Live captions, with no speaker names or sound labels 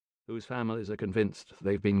whose families are convinced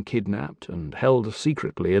they've been kidnapped and held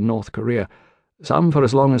secretly in North Korea, some for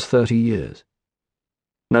as long as 30 years.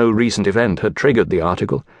 No recent event had triggered the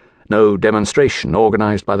article, no demonstration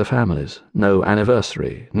organised by the families, no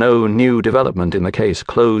anniversary, no new development in the case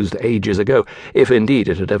closed ages ago, if indeed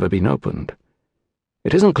it had ever been opened.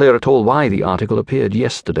 It isn't clear at all why the article appeared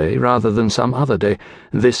yesterday rather than some other day,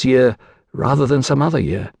 this year rather than some other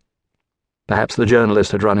year. Perhaps the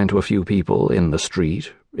journalist had run into a few people in the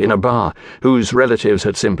street, in a bar, whose relatives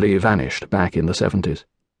had simply vanished back in the 70s.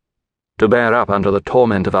 To bear up under the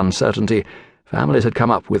torment of uncertainty, families had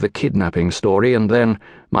come up with a kidnapping story and then,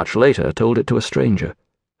 much later, told it to a stranger,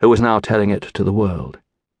 who was now telling it to the world.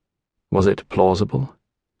 Was it plausible?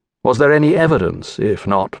 Was there any evidence, if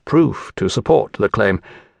not proof, to support the claim,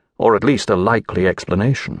 or at least a likely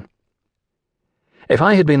explanation? If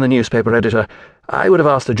I had been the newspaper editor, I would have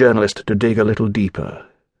asked the journalist to dig a little deeper.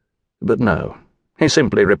 But no, he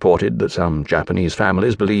simply reported that some Japanese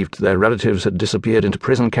families believed their relatives had disappeared into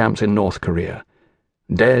prison camps in North Korea.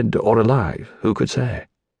 Dead or alive, who could say?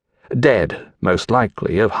 Dead, most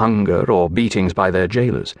likely, of hunger or beatings by their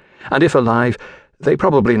jailers, and if alive, they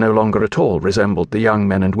probably no longer at all resembled the young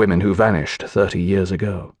men and women who vanished 30 years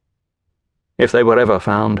ago. If they were ever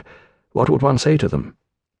found, what would one say to them?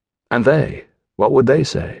 And they, what would they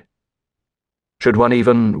say? Should one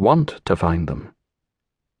even want to find them?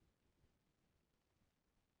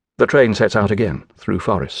 The train sets out again, through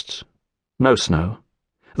forests. No snow.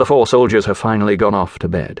 The 4 soldiers have finally gone off to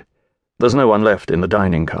bed. There's no one left in the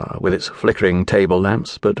dining car, with its flickering table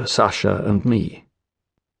lamps, but Sasha and me.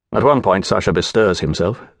 At one point Sasha bestirs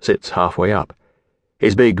himself, sits halfway up.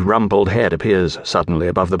 His big rumpled head appears suddenly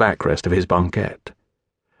above the backrest of his banquette.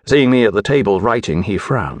 Seeing me at the table writing, he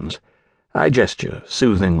frowns. I gesture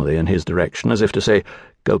soothingly in his direction, as if to say,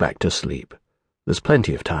 "Go back to sleep. There's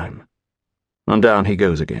plenty of time." And down he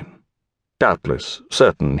goes again. Doubtless,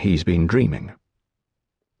 certain he's been dreaming.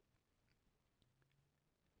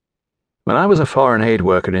 When I was a foreign aid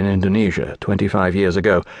worker in Indonesia 25 years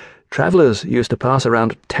ago, travellers used to pass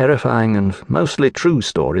around terrifying and mostly true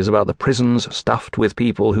stories about the prisons stuffed with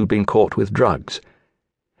people who'd been caught with drugs.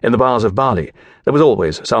 In the bars of Bali, there was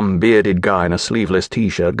always some bearded guy in a sleeveless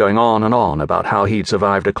t-shirt going on and on about how he'd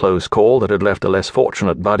survived a close call that had left a less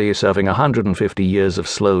fortunate buddy serving 150 years of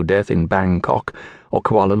slow death in Bangkok or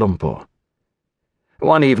Kuala Lumpur.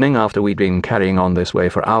 One evening, after we'd been carrying on this way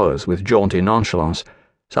for hours with jaunty nonchalance,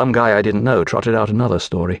 some guy I didn't know trotted out another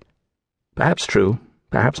story. Perhaps true,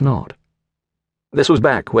 perhaps not. This was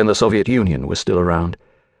back when the Soviet Union was still around.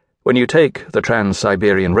 When you take the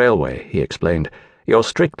Trans-Siberian Railway, he explained, you're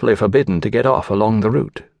strictly forbidden to get off along the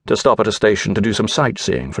route, to stop at a station to do some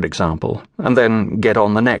sightseeing, for example, and then get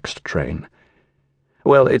on the next train.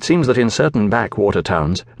 Well, it seems that in certain backwater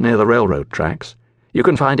towns, near the railroad tracks, you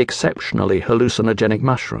can find exceptionally hallucinogenic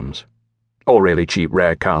mushrooms. Or really cheap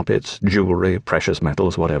rare carpets, jewellery, precious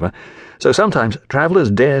metals, whatever. So sometimes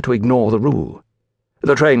travellers dare to ignore the rule.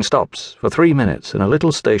 The train stops for 3 minutes in a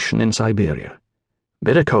little station in Siberia.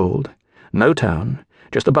 Bitter cold, no town,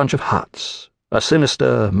 just a bunch of huts, a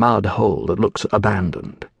sinister mud hole that looks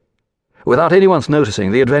abandoned. Without anyone's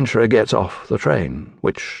noticing, the adventurer gets off the train,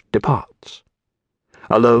 which departs.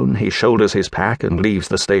 Alone, he shoulders his pack and leaves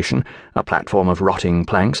the station, a platform of rotting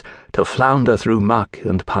planks, to flounder through muck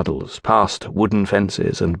and puddles, past wooden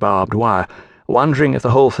fences and barbed wire, wondering if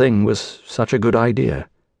the whole thing was such a good idea.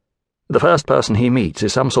 The first person he meets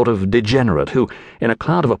is some sort of degenerate who, in a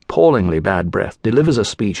cloud of appallingly bad breath, delivers a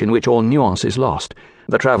speech in which all nuance is lost.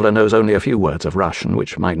 The traveller knows only a few words of Russian,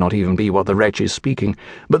 which might not even be what the wretch is speaking,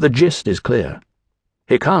 but the gist is clear.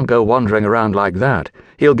 He can't go wandering around like that.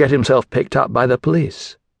 He'll get himself picked up by the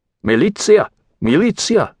police. Militia!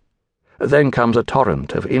 Militia! Then comes a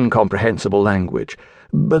torrent of incomprehensible language,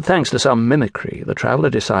 but thanks to some mimicry, the traveller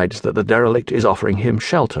decides that the derelict is offering him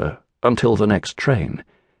shelter until the next train.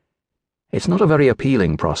 It's not a very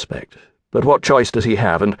appealing prospect, but what choice does he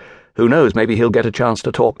have, and who knows, maybe he'll get a chance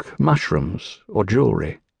to talk mushrooms or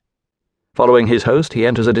jewellery. Following his host, he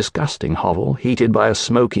enters a disgusting hovel, heated by a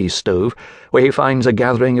smoky stove, where he finds a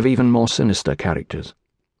gathering of even more sinister characters.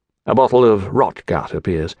 A bottle of rot gut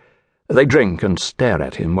appears. They drink and stare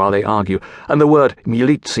at him while they argue, and the word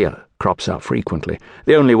militia crops up frequently,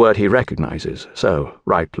 the only word he recognizes, so,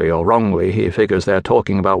 rightly or wrongly, he figures they're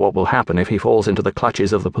talking about what will happen if he falls into the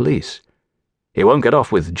clutches of the police. He won't get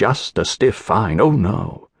off with just a stiff fine, oh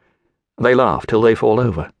no. They laugh till they fall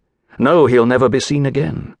over. No, he'll never be seen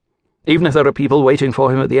again. Even if there are people waiting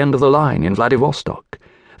for him at the end of the line in Vladivostok,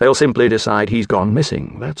 they'll simply decide he's gone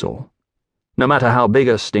missing, that's all. No matter how big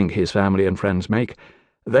a stink his family and friends make,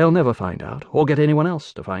 they'll never find out, or get anyone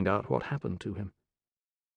else to find out what happened to him.